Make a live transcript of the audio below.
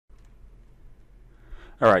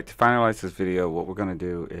Alright, to finalize this video, what we're going to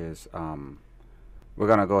do is we're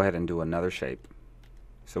going to go ahead and do another shape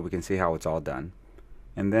so we can see how it's all done.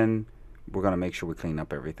 And then we're going to make sure we clean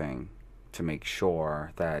up everything to make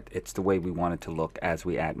sure that it's the way we want it to look as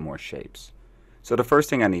we add more shapes. So the first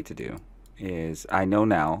thing I need to do is, I know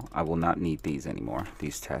now I will not need these anymore,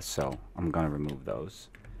 these tests, so I'm going to remove those.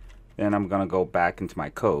 Then I'm going to go back into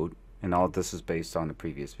my code, and all of this is based on the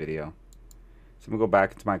previous video. So I'm going to go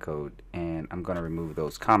back into my code and I'm going to remove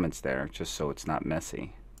those comments there just so it's not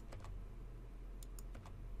messy.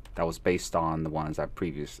 That was based on the ones I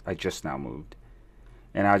just now moved.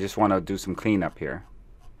 And I just want to do some cleanup here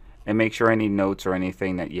and make sure any notes or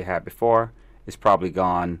anything that you had before is probably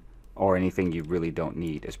gone, or anything you really don't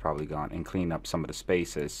need is probably gone, and clean up some of the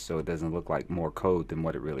spaces so it doesn't look like more code than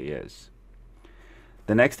what it really is.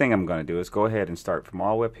 The next thing I'm going to do is go ahead and start from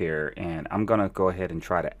all the way up here, and I'm going to go ahead and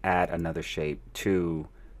try to add another shape to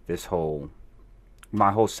this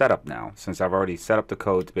my whole setup now. Since I've already set up the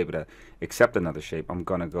code to be able to accept another shape, I'm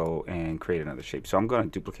going to go and create another shape. So I'm going to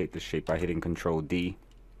duplicate this shape by hitting Control D.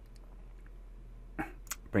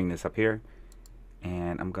 Bring this up here,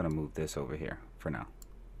 and I'm going to move this over here for now.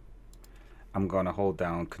 I'm going to hold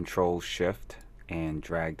down Control Shift and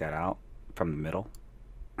drag that out from the middle.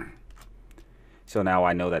 So now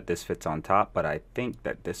I know that this fits on top, but I think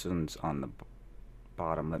that this one's on the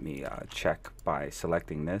bottom. Let me check by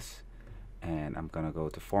selecting this, and I'm going to go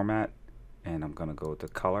to Format, and I'm going to go to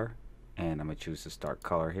Color, and I'm going to choose this dark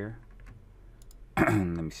color here. Let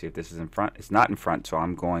me see if this is in front. It's not in front, so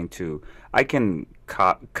I'm going to, I can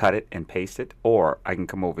cut it and paste it, or I can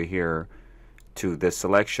come over here to this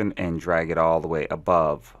selection and drag it all the way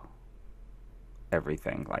above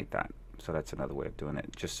everything like that. So that's another way of doing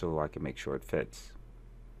it, just so I can make sure it fits.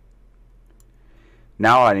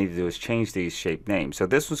 Now all I need to do is change these shape names. So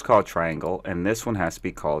this was called triangle, and this one has to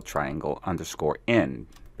be called triangle_n,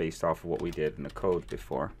 based off of what we did in the code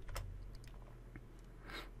before.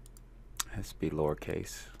 It has to be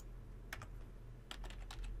lowercase.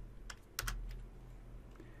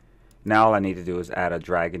 Now all I need to do is add a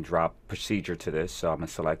drag and drop procedure to this. So I'm going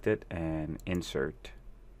to select it and insert,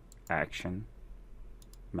 action,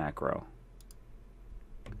 macro.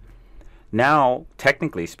 Now,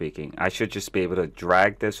 technically speaking, I should just be able to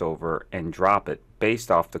drag this over and drop it based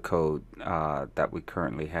off the code that we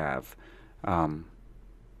currently have. I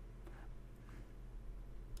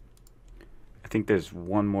think there's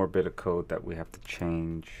one more bit of code that we have to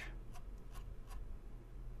change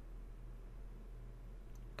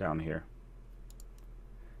down here.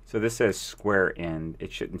 So this says square end.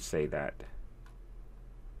 It shouldn't say that.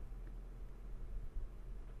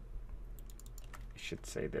 Should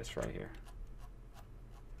say this right here,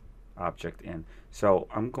 object in. So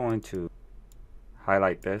I'm going to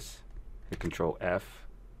highlight this, hit Control F.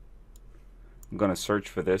 I'm going to search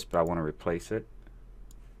for this, but I want to replace it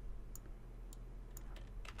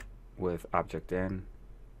with object in.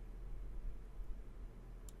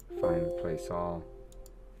 Find replace all.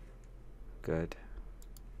 Good.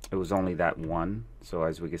 It was only that one, so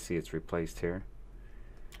as we can see, it's replaced here.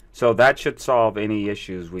 So that should solve any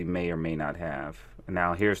issues we may or may not have.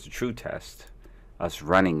 Now here's the true test, us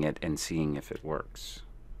running it and seeing if it works.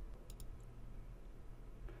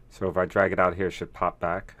 So if I drag it out here, it should pop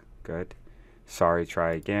back. Good. Sorry,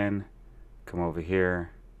 try again. Come over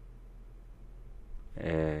here.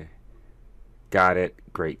 Got it.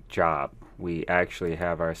 Great job. We actually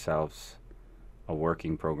have ourselves a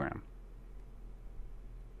working program.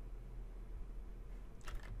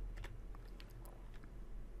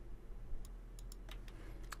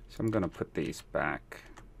 So I'm going to put these back.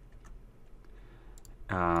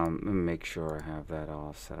 Let me make sure I have that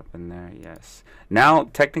all set up in there. Yes. Now,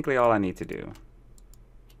 technically, all I need to do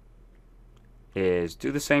is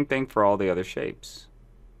do the same thing for all the other shapes.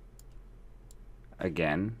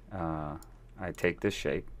 Again, I take this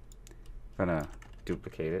shape. I'm going to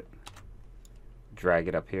duplicate it. Drag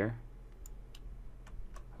it up here.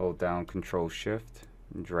 Hold down Control Shift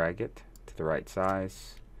and drag it to the right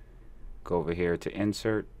size. Go over here to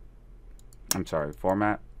Insert.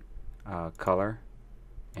 Format, color,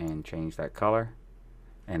 and change that color,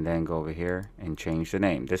 and then go over here and change the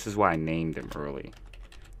name. This is why I named them early,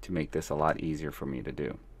 to make this a lot easier for me to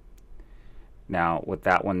do. Now with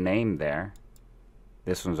that one named there,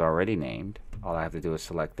 this one's already named. All I have to do is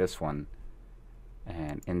select this one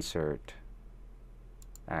and insert,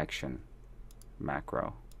 action,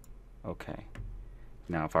 macro. Okay.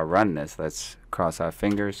 Now if I run this, let's cross our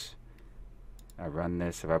fingers. I run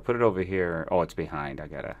this. If I put it over here, oh, it's behind. I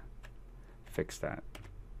gotta fix that.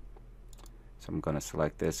 So I'm gonna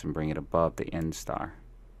select this and bring it above the end star.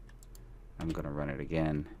 I'm gonna run it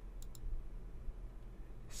again.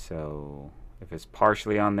 So if it's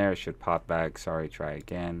partially on there, it should pop back. Sorry, try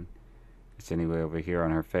again. If it's anywhere over here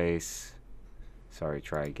on her face, sorry,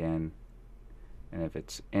 try again. And if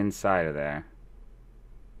it's inside of there,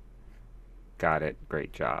 got it,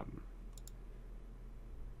 great job.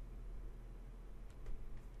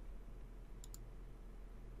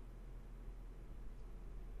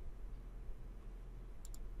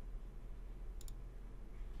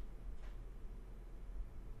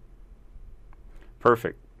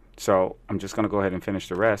 Perfect. So I'm just going to go ahead and finish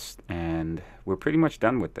the rest, and we're pretty much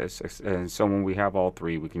done with this. And so when we have all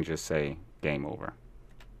three, we can just say game over.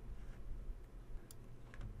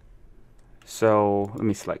 So let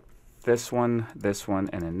me select this one,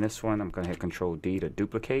 and then this one. I'm going to hit Control D to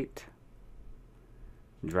duplicate.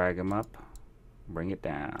 Drag them up, bring it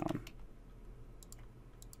down.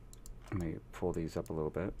 Let me pull these up a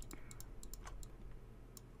little bit.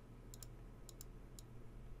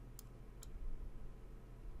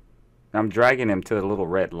 I'm dragging them to the little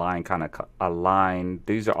red line, kind of align.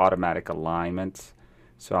 These are automatic alignments.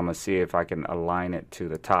 So I'm going to see if I can align it to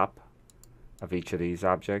the top of each of these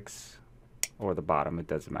objects or the bottom. It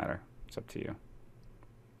doesn't matter. It's up to you.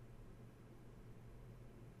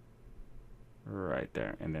 Right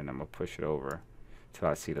there. And then I'm going to push it over till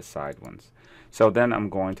I see the side ones. So then I'm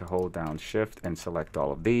going to hold down Shift and select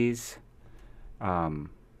all of these.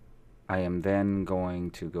 I am then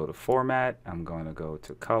going to go to Format. I'm going to go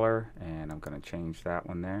to Color, and I'm going to change that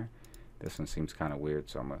one there. This one seems kind of weird,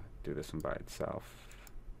 so I'm going to do this one by itself.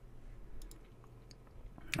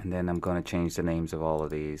 And then I'm going to change the names of all of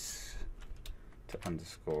these to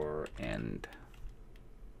underscore end.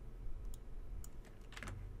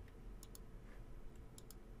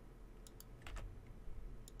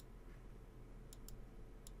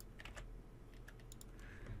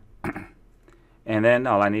 And then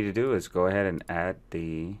all I need to do is go ahead and add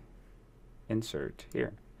the insert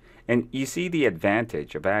here. And you see the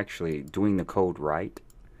advantage of actually doing the code right,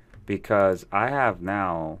 because I have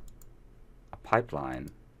now a pipeline.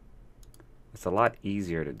 It's a lot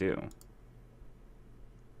easier to do.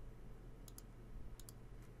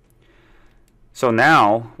 So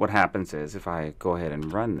now what happens is if I go ahead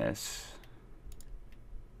and run this,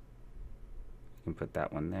 you can put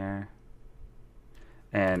that one there.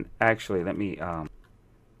 And actually, let me,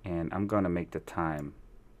 and I'm going to make the time,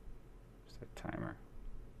 set timer.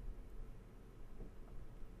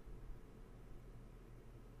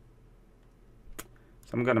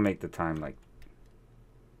 So I'm going to make the time like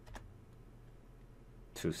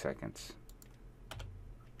 2 seconds.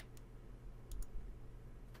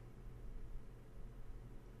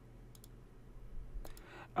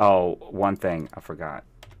 Oh, one thing I forgot.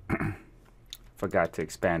 Forgot to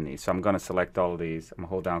expand these. So I'm going to select all of these. I'm going to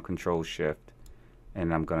hold down Control Shift,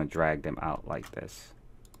 and I'm going to drag them out like this.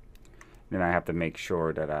 Then I have to make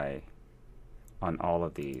sure that on all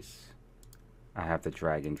of these, I have to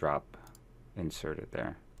drag and drop inserted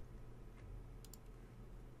there.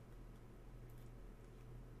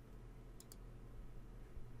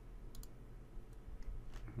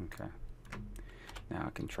 Okay. Now I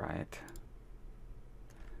can try it.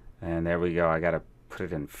 And there we go. I got to put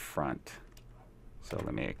it in front. So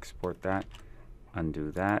let me export that,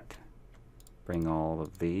 undo that, bring all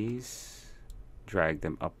of these, drag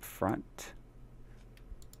them up front,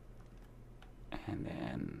 and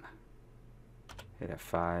then hit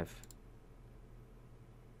F5.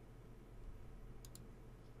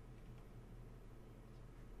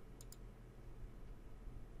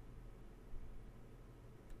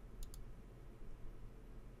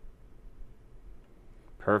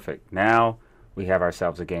 Perfect. Now we have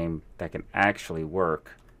ourselves a game that can actually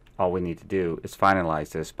work. All we need to do is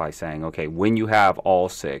finalize this by saying, okay, when you have all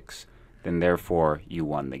 6, then therefore you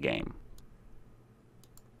won the game.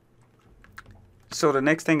 So the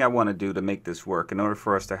next thing I want to do to make this work, in order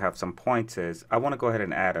for us to have some points, is I want to go ahead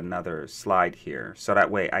and add another slide here. So that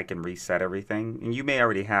way I can reset everything. And you may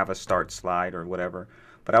already have a start slide or whatever,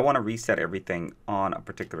 but I want to reset everything on a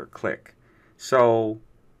particular click. So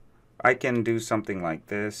I can do something like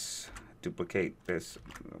this. Duplicate this,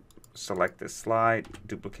 select this slide,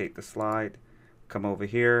 duplicate the slide, come over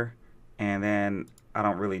here, and then I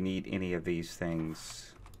don't really need any of these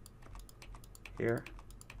things here.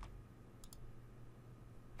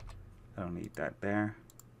 I don't need that there,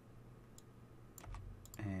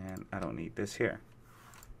 and I don't need this here.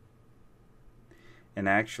 And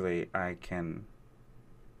actually I can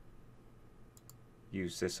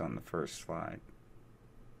use this on the first slide.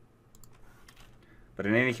 But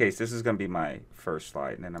in any case, this is going to be my first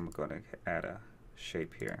slide, and then I'm going to add a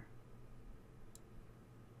shape here.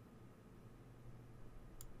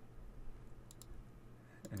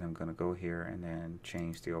 And I'm going to go here and then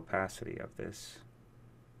change the opacity of this.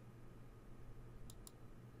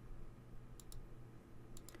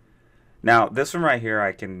 Now this one right here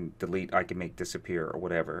I can delete, I can make disappear or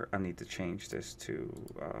whatever. I need to change this to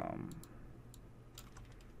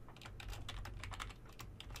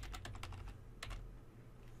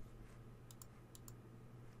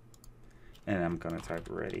and I'm gonna type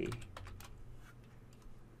ready.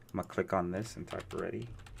 I'm gonna click on this and type ready.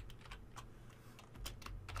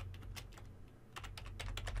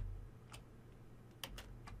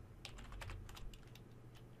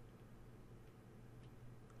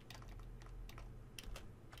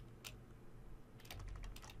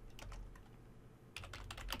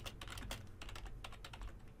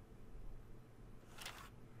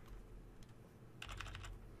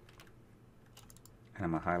 And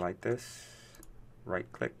I'm going to highlight this,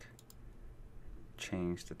 right click,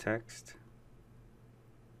 change the text.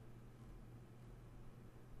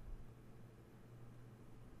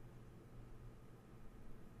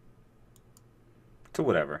 To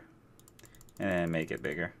whatever, and make it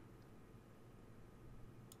bigger.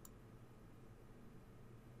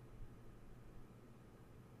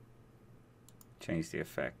 Change the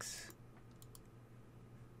effects.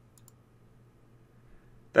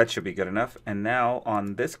 That should be good enough. And now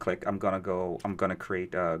on this click, I'm gonna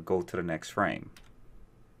create go to the next frame.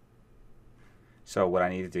 So what I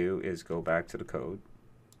need to do is go back to the code,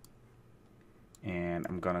 and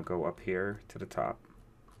I'm gonna go up here to the top,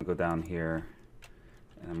 go down here,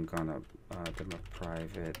 and I'm gonna do my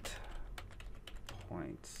private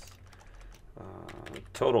points,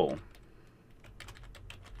 total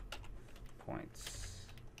points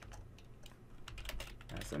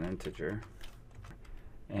as an integer.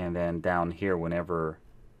 And then down here, whenever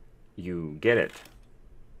you get it,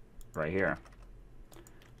 right here,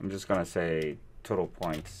 I'm just going to say total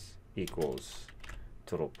points equals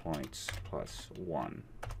total points plus 1.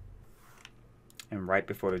 And right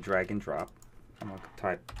before the drag and drop, I'm going to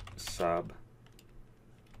type sub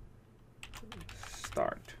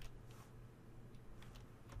start.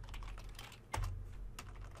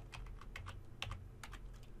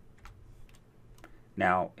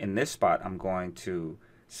 Now, in this spot, I'm going to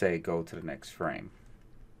say go to the next frame.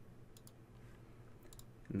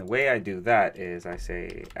 And the way I do that is I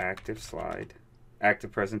say active slide,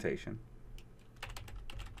 active presentation,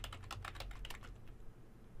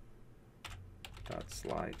 dot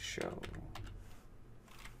slideshow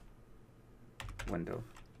window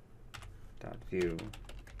dot view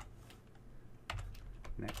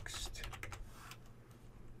next.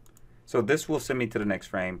 So this will send me to the next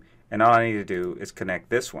frame. And all I need to do is connect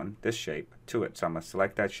this one, this shape, to it. So I'm going to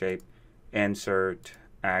select that shape, insert,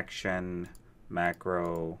 action,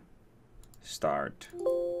 macro, start.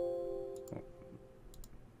 Oh.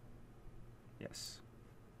 Yes.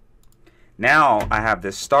 Now I have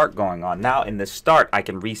this start going on. Now in the start, I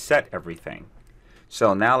can reset everything.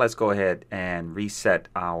 So now let's go ahead and reset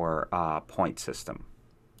our point system.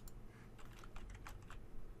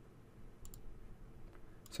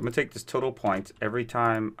 So I'm going to take this total points. Every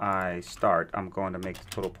time I start, I'm going to make the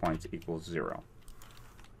total points equal 0.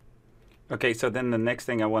 Okay, so then the next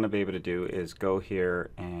thing I want to be able to do is go here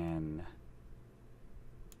and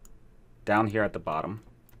down here at the bottom,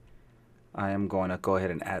 I am going to go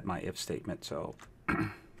ahead and add my if statement. So put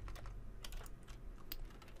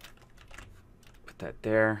that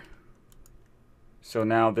there. So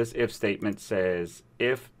now this if statement says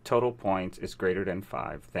if total points is greater than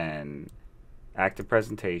 5, then active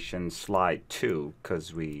presentation slide 2,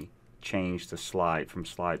 because we changed the slide from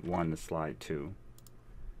slide 1 to slide 2.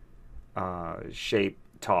 Shape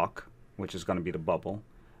talk, which is going to be the bubble,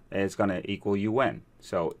 is going to equal UN.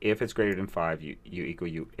 So if it's greater than 5, it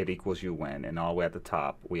equals UN. And all the way at the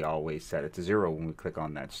top, we always set it to 0 when we click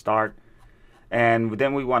on that start. And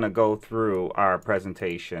then we want to go through our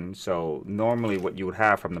presentation. So normally what you would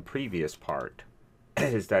have from the previous part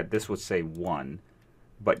is that this would say 1.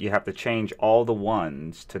 But you have to change all the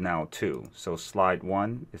 1s to now 2. So slide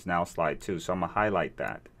 1 is now slide 2. So I'm going to highlight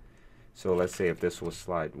that. So let's say if this was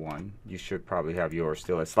slide 1, you should probably have yours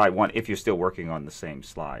still at slide 1 if you're still working on the same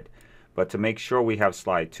slide. But to make sure we have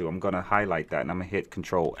slide 2, I'm going to highlight that, and I'm going to hit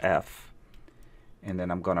Control F. And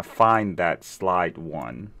then I'm going to find that slide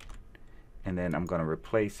 1. And then I'm going to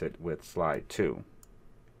replace it with slide 2.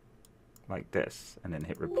 Like this. And then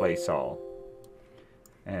hit Replace All.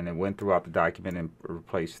 And it went throughout the document and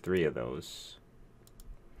replaced 3 of those.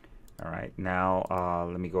 Alright, now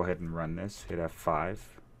let me go ahead and run this. Hit F5.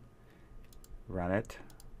 Run it.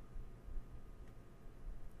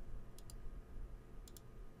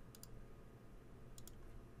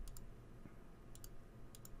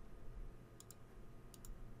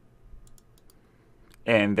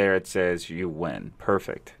 And there it says you win.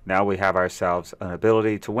 Perfect. Now we have ourselves an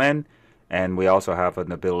ability to win, and we also have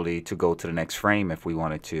an ability to go to the next frame if we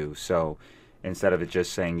wanted to. So instead of it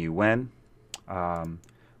just saying you win,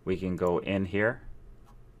 we can go in here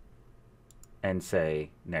and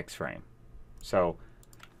say next frame. So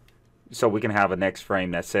we can have a next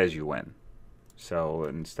frame that says you win. So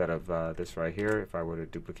instead of this right here, if I were to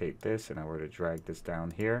duplicate this and I were to drag this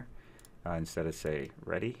down here, instead of say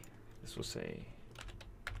ready, this will say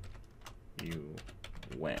you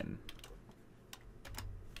win.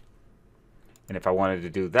 And if I wanted to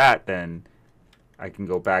do that, then I can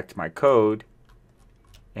go back to my code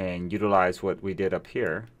and utilize what we did up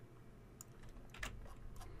here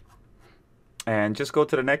and just go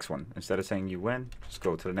to the next one. Instead of saying you win, just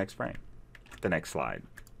go to the next frame, the next slide.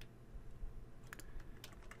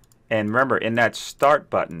 And remember, in that start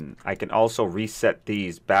button, I can also reset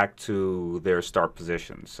these back to their start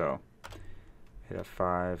position. So hit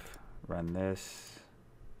F5, run this.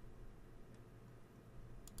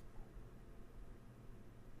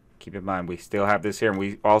 Keep in mind, we still have this here, and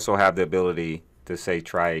we also have the ability to say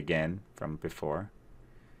try again from before.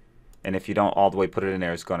 And if you don't all the way put it in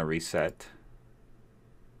there, it's going to reset.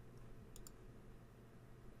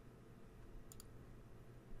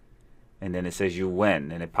 And then it says you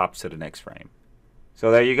win, and it pops to the next frame.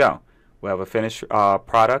 So there you go. We have a finished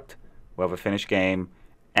product, we have a finished game,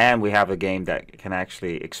 and we have a game that can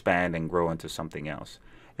actually expand and grow into something else.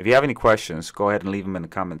 If you have any questions, go ahead and leave them in the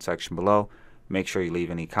comment section below. Make sure you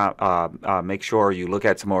leave any make sure you look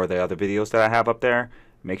at some more of the other videos that I have up there.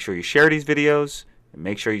 Make sure you share these videos, and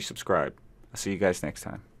make sure you subscribe. I'll see you guys next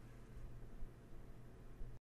time.